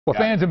Well,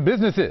 fans and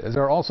businesses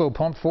are also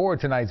pumped for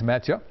tonight's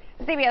matchup.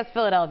 CBS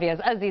Philadelphia's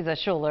Aziza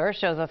Schuler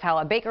shows us how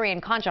a bakery in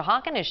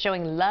Conshohocken is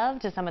showing love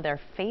to some of their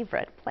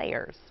favorite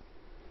players.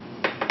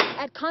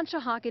 At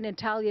Conshohocken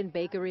Italian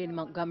Bakery in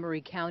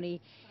Montgomery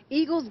County,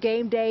 Eagles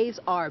game days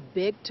are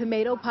big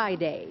tomato pie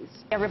days.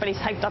 Everybody's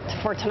hyped up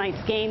for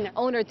tonight's game.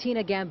 Owner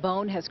Tina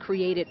Gambone has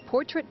created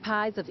portrait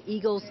pies of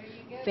Eagles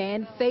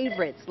fan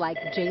favorites like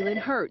Jalen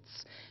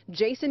Hurts,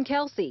 Jason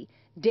Kelsey,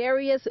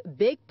 Darius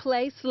Big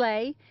Play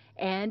Slay,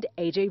 and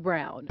A.J.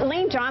 Brown.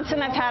 Lane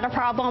Johnson, I've had a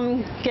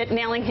problem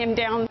nailing him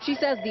down. She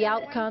says the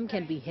outcome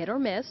can be hit or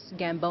miss.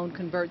 Gambone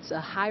converts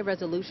a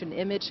high-resolution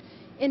image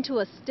into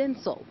a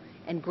stencil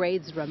and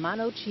grades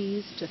Romano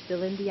cheese to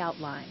fill in the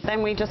outline.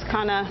 Then we just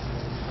kind of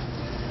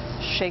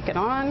shake it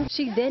on.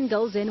 She then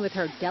goes in with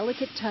her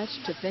delicate touch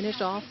to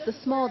finish off the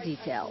small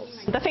details.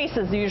 The face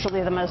is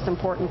usually the most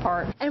important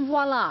part. And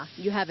voila,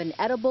 you have an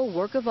edible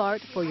work of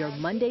art for your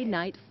Monday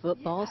night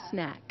football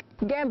snack.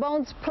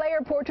 Gambone's player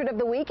portrait of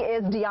the week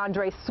is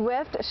DeAndre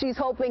Swift. She's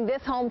hoping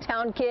this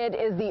hometown kid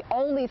is the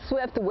only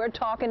Swift we're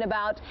talking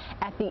about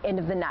at the end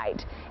of the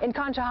night. In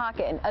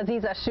Conshohocken,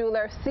 Aziza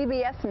Schuler,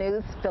 CBS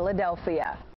News, Philadelphia.